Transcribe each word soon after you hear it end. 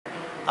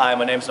Hi,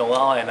 my name's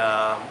Noel, and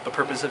the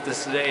purpose of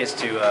this today is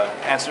to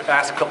ask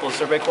a couple of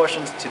survey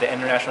questions to the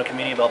international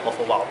community about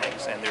Buffalo Wild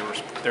Wings and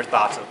their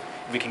thoughts of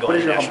if we can go What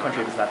is your home international.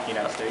 country if it's not the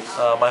United States?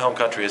 My home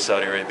country is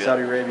Saudi Arabia.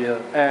 Saudi Arabia.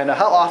 And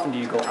how often do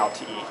you go out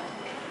to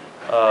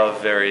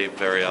eat? Very,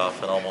 very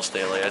often, almost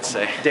daily, I'd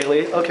say.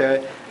 Daily?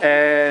 Okay.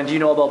 And do you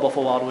know about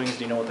Buffalo Wild Wings?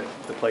 Do you know what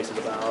the place is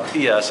about?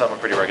 Yes, I'm a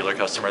pretty regular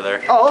customer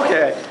there. Oh,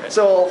 okay.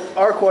 So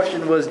our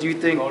question was, do you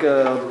think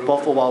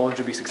Buffalo Wild Wings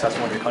would be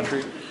successful in your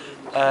country?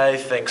 I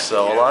think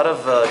so. A lot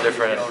of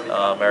different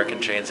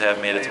American chains have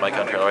made it to my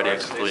country already,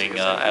 including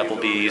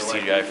Applebee's,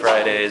 TGI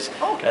Fridays,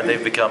 and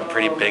they've become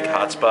pretty big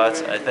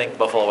hotspots. I think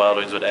Buffalo Wild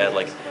Wings would add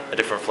like a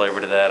different flavor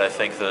to that. I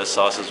think the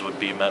sauces would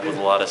be met with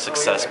a lot of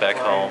success back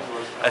home.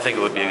 I think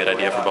it would be a good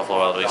idea for Buffalo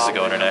Wild Wings to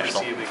go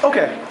international.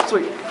 Okay,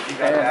 sweet.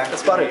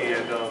 That's about it.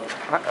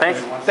 Thanks.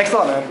 Thanks a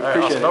lot, man.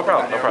 Appreciate Awesome. it. No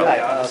problem. No problem.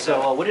 Right,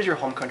 so what is your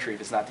home country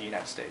if it's not the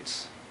United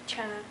States?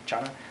 China.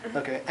 China?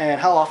 Okay. And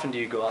how often do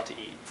you go out to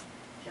eat?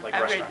 Like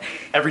Every restaurant?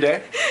 Every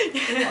day?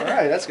 Yeah. All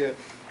right, that's good.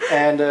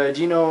 And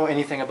do you know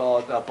anything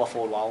about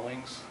Buffalo Wild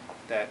Wings,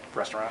 that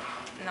restaurant?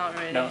 Not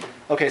really. No.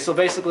 Okay, so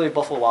basically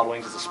Buffalo Wild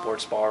Wings is a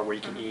sports bar where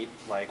you can eat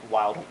like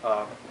wild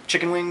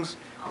chicken wings,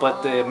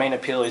 but the main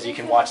appeal is you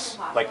can watch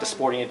like the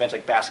sporting events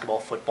like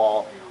basketball,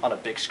 football on a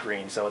big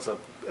screen. So it's a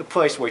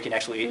place where you can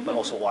actually eat, but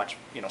also watch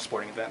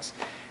sporting events.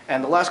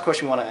 And the last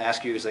question we want to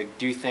ask you is like,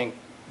 do you think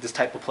this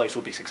type of place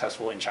will be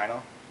successful in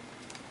China?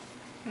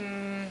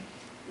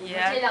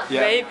 Yeah,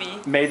 Yeah. maybe.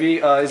 Maybe.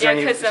 Is there Yeah,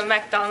 any? because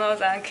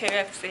McDonald's and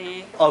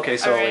KFC Okay,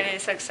 so are really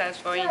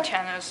successful in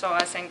China, so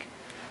I think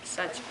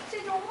such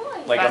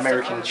like fast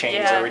American food. chains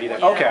Yeah, already there.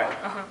 yeah. Okay.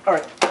 All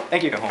right.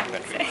 Thank you. Your home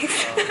country.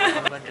 My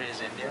home country is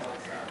India.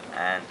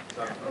 And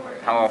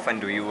how often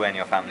do you and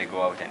your family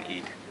go out and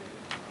eat?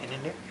 In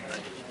India?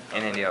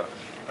 In India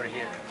Or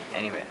here?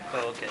 anywhere?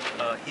 Oh, okay.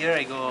 Here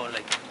I go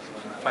like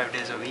 5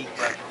 days a week,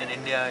 but in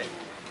India,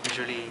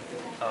 usually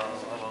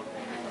about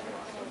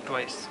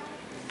twice.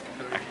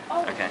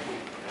 Okay.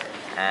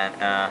 And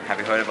have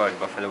you heard about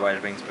Buffalo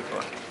Wild Wings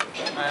before?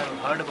 I have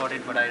heard about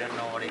it, but I don't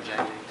know what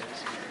exactly it is.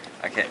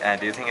 Okay.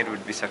 Do you think it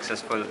would be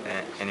successful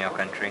in your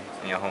country,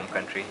 in your home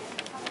country?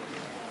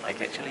 Like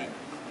Actually,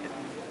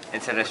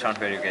 it's a restaurant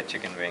where you get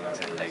chicken wings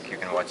and like you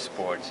can watch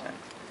sports. And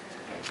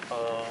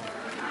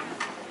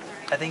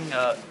I think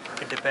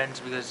it depends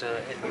because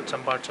in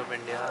some parts of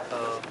India,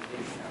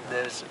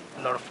 there's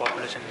a lot of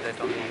population that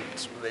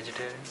is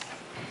vegetarian,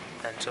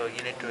 and so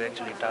you need to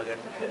actually target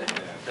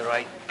the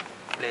right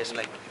place.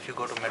 Like if you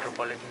go to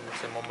metropolitan,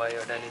 say Mumbai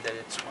or Delhi, then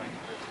it's fine.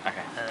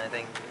 okay. And I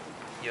think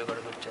you got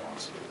a good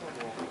chance.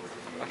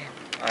 Okay.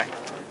 All right.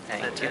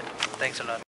 Thank That's you. it. Thanks a lot.